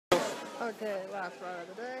Okay, last ride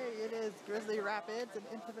of the day. It is Grizzly Rapids, an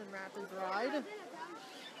intimate rapids ride.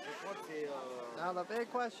 Now the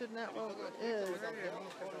big question now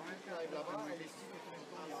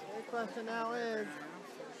is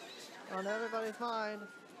on everybody's mind,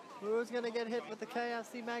 who's gonna get hit with the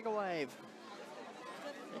KFC Mega Wave?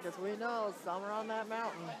 Because we know somewhere on that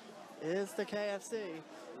mountain is the KFC.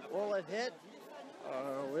 Will it hit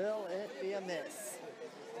or will it be a miss?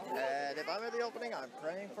 And if I'm at the opening, I'm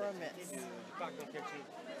praying for a miss.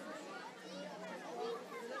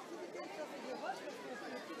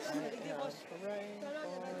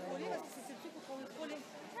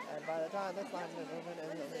 And by the time this line is moving,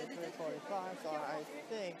 it's only 3:45, so I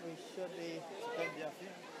think we should be good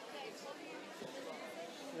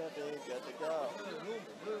to go.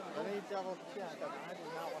 Let me double check. I do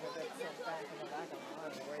not want to get sent back in the back of the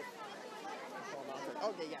line and wait.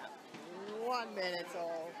 Okay, yeah. 1 minute,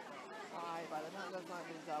 so by the time this line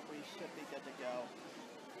moves up, we should be good to go.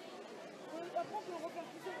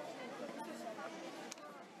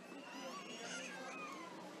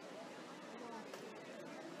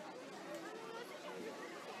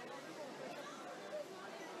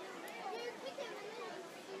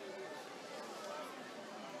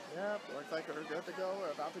 Yep, looks like we're good to go.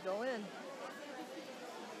 We're about to go in.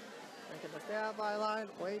 Making the standby line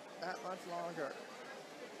wait that much longer.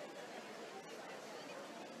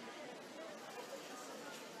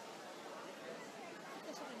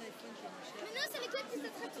 Mais non, c'est les codes des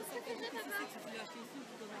attractions préférées, papa. C'est les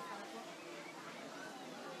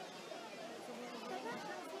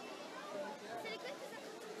codes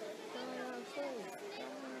des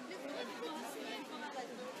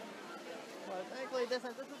Well, thankfully this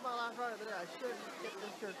is my last ride of the day. I should get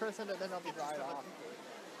this year christened and then I'll be dried off.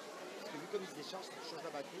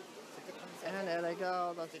 And there they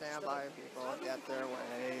go, the standby people get their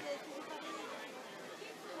way.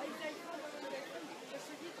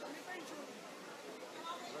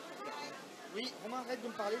 Oui, Romain, arrête de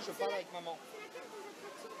me parler, je parle avec maman.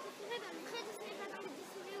 Moi,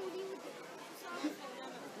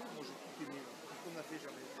 j'ai tout aimé. Tout ce qu'on a fait,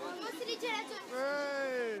 jamais. Moi, c'est les gélatons.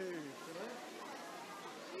 Hey! C'est vrai?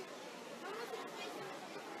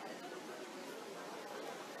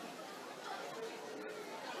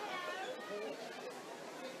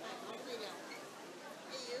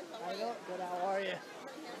 Hello, good, how are you?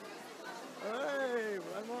 Hey,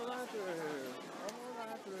 one more lap through.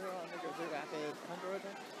 On the Grizzly Rapids.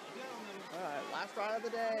 Alright, last ride of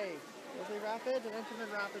the day. Grizzly Rapids, an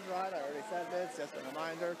intimate rapids ride. I already said this, just a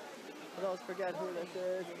reminder. For those who forget who this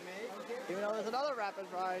is. Even though there's another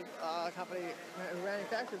rapids ride company who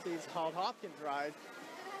manufactures these called Hopkins Ride.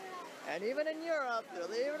 And even in Europe,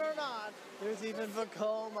 believe it or not, there's even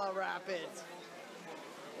Vekoma Rapids.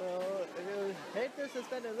 So, if you hate the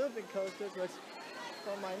suspended looping coasters, which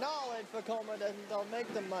from my knowledge, Vekoma don't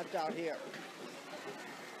make them much out here.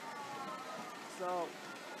 So,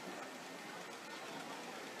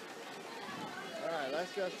 alright,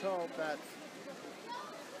 let's just hope that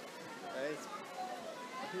these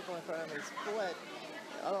people in front of me split.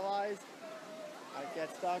 Otherwise, I get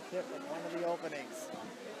stuck hit with one of the openings.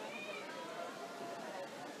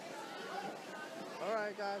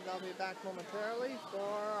 Alright guys, I'll be back momentarily for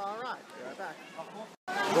our ride. Be right back.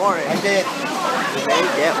 Boring. I did. They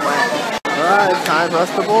get wet. Alright, time for us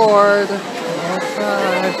to board. That's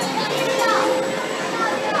right.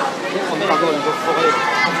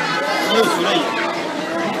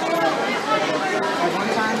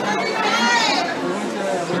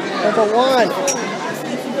 There's a one.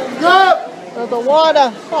 There's a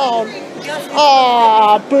water.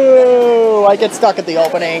 Oh, boo! I get stuck at the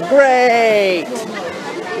opening. Great!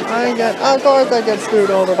 Of course I get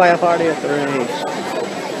screwed over by a party of three.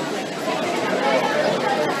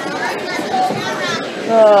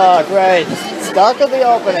 Oh, great. Stuck at the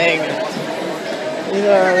opening.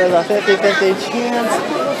 Either there's a 50-50 chance.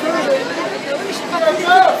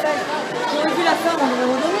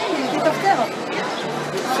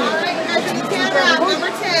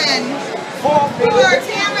 Number 10.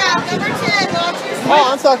 Tan-Rap, number 10. Oh,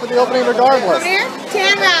 I'm stuck with the opening regardless. Come here.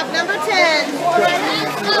 Tan-Rap, number 10.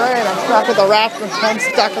 Great, I'm stuck with the wrap. I'm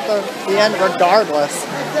stuck at the end regardless.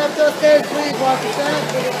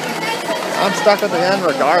 I'm stuck at the end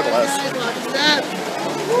regardless.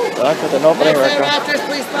 Stuck with an opening regardless.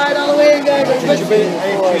 Please slide all the way in, guys.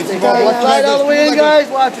 Slide all the way in, guys.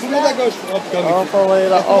 Watch it. Hopefully,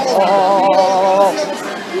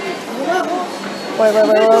 Wait.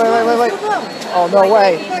 Oh, no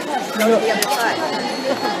way.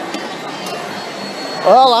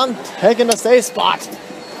 Well, I'm taking the safe spot.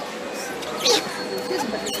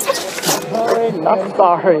 Sorry, not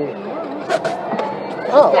sorry.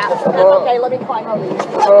 Oh. Yeah, that's okay. Let me climb over you.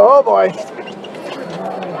 Oh boy.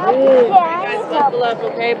 Guys, buckle up,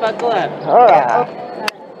 okay? Buckle up. Alright.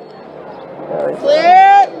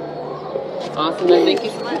 Clear! Awesome, thank you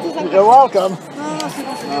so much. You're welcome.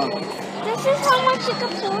 This is how much you can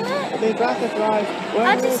pull it? They got the drive.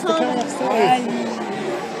 I just hold it.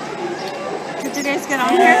 Did you guys get on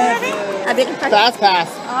here already? I didn't Fast pass.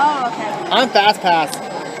 Oh, okay. I'm fast pass.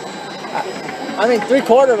 I mean,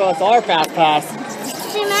 3/4 of us are fast pass.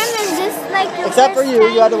 See, Mom, is this like your Except for first you,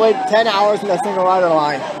 you had to time? wait 10 hours in a single rider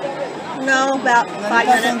line. No, about 5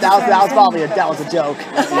 minutes. That was probably that was a joke.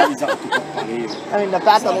 I mean, the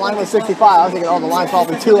fact that the line was 65, I was thinking, oh, the line's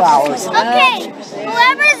probably 2 hours. Okay,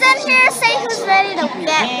 whoever's in here, say who's ready to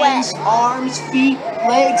get wet. Arms, feet,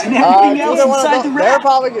 legs, and everything else inside the they're wrap.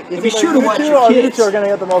 probably Be sure to watch your you kids. two are going to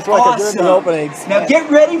get the most work because you're in the openings. Now get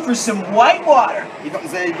ready for some white water. They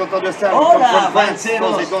don't understand. Hola, from France, so they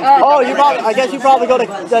don't speak Oh, you probably, I guess you probably go to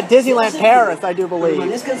Disneyland Paris, I do believe.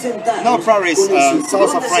 No, Paris,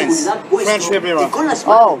 south of France. French Riviera.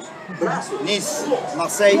 Oh. Nice,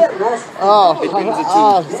 Marseille. Oh, Between the two.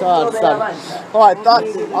 son. Oh, I thought,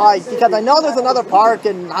 because I know there's another park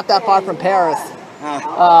and not that far from Paris.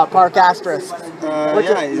 Park Asterisk. Yeah,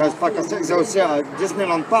 there's Park Asterisk. There's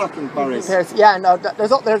Disneyland Park in Paris. Paris. Yeah, no,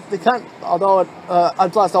 there's the kind, although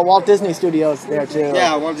plus the Walt Disney Studios there too.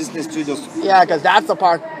 Yeah, Walt Disney Studios. Yeah, because that's the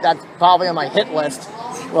park that's probably on my hit list.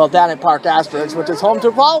 Well, down at Park Asterisk, which is home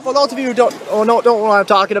to probably, for those of you who don't know what I'm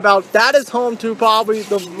talking about, that is home to probably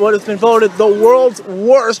what has been voted the world's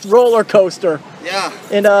worst roller coaster. Yeah.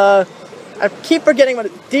 And I keep forgetting what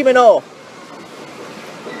Demon O.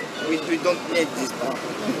 We don't need this park.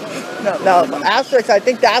 No, Asterix, I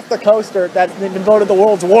think that's the coaster that's been voted the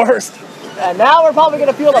world's worst. And now we're probably going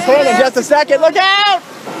to feel the pain in just a second. Look out!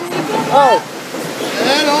 Oh.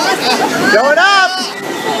 Going up!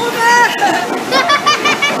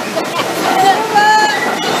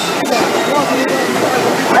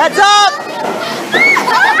 Heads up!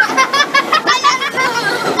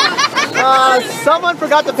 Someone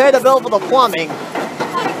forgot to pay the bill for the plumbing.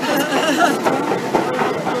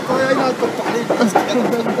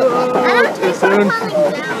 Too soon. That's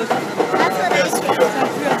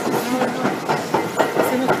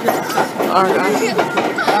what I feel.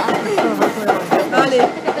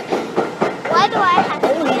 Why do I have to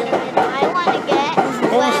be in the middle? I want to get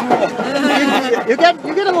wet.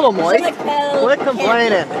 You get a little moist. Quit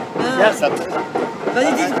complaining. Yes, that's it.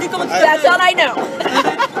 That's all I know.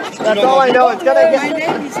 That's all I know. It's gonna get.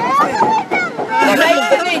 Nice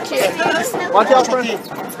to meet you. Watch out, friend.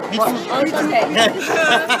 Okay.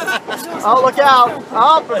 Oh, look out.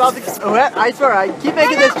 Oh, we're about to. I swear, I keep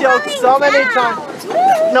making this joke so many times.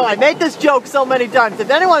 No, I make this joke so many times. If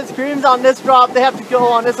anyone screams on this drop, they have to go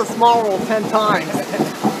on this a small roll 10 times.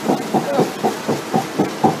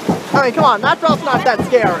 I mean, come on, that drop's not that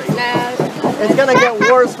scary. No. It's gonna get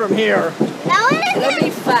worse from here. No, it isn't. It'll be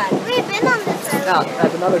fun. We've been on this road. No,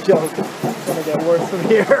 that's another joke. It's gonna get worse from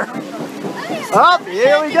here. Oh,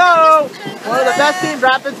 here we go! One of the best themed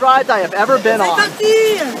rapids rides I have ever been on.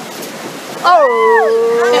 Oh!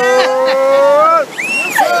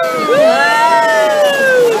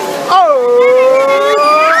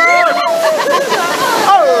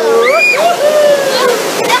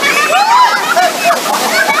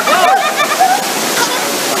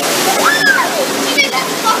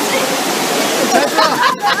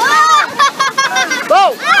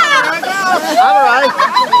 Oh! I'm alright.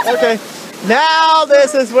 Okay. Now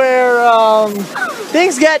this is where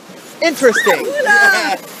things get interesting.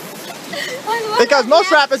 Because most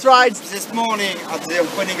rapids rides. This morning at the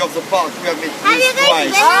opening of the park, we have made Have you this guys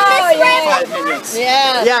twice. been on this way? 5 minutes.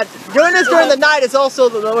 Yeah. Yeah, doing this during the night is also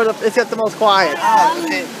it's got the most quiet.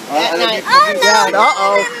 Okay. At night. Oh no! Yeah,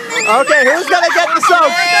 uh-oh. Okay, who's gonna get the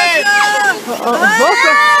soap?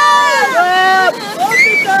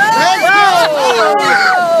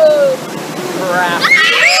 Crap.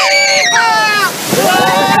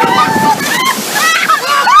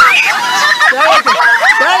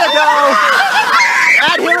 There you go.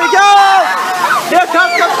 And here we go. Here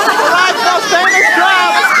comes the ride's most famous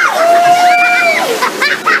drop.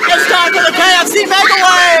 It's time for the KFC Mega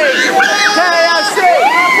Wave. KFC,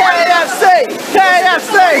 KFC,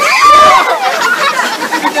 KFC.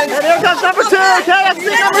 And here comes number 2, KFC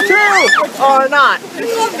number 2. Or not.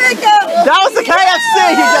 That was the KFC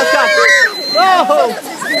he just got. Oh.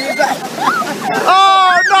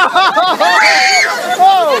 Oh no!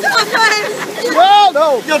 Oh! Well, no.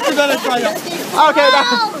 Okay,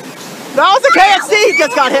 that was the KFC he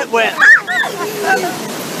just got hit with.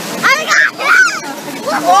 I got it!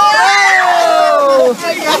 Oh!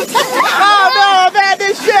 Oh no,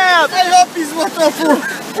 abandoned ship!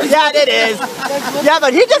 Yeah, it is. Yeah,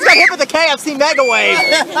 but he just got hit with the KFC Mega Wave.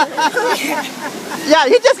 Yeah,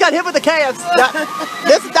 he just got hit with the KFC.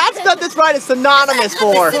 That's what this ride is synonymous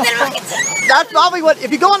for. That's probably what,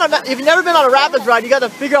 if you've never been on a rapids ride, you got to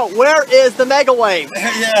figure out where is the Mega Wave.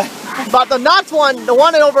 Yeah. But the Knott's one, the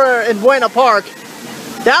one over in Buena Park,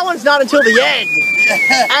 that one's not until the end.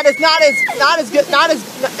 And it's not as good,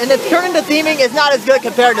 and it's turned into theming, it's not as good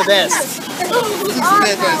compared to this.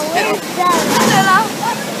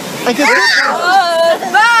 And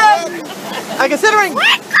considering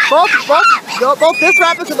both this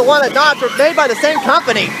rapids and the one at Knott's are made by the same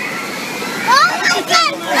company.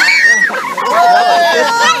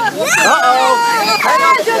 Uh-oh. Hang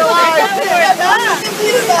on to the line.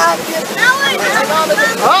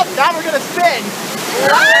 Oh, now we're going to spin.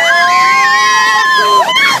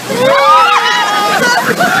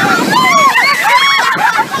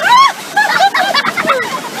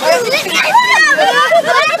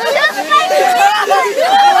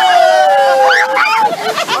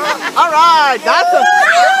 Alright, that's a...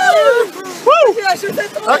 Woo!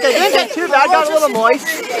 Okay, didn't get too bad, got a little moist.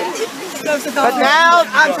 But now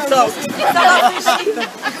I'm soaked.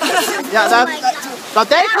 Yeah, but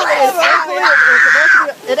thankfully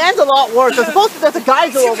it ends a lot worse. There's a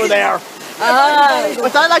geyser over there.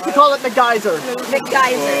 Which I like to call it McGeyser.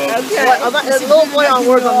 McGeyser. Okay. A little play on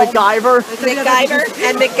words on MacGyver. McGyver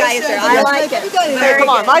and McGeyser. I like it. Hey, come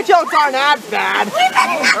on, my jokes aren't as bad.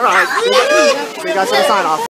 Alright. You guys want to sign off.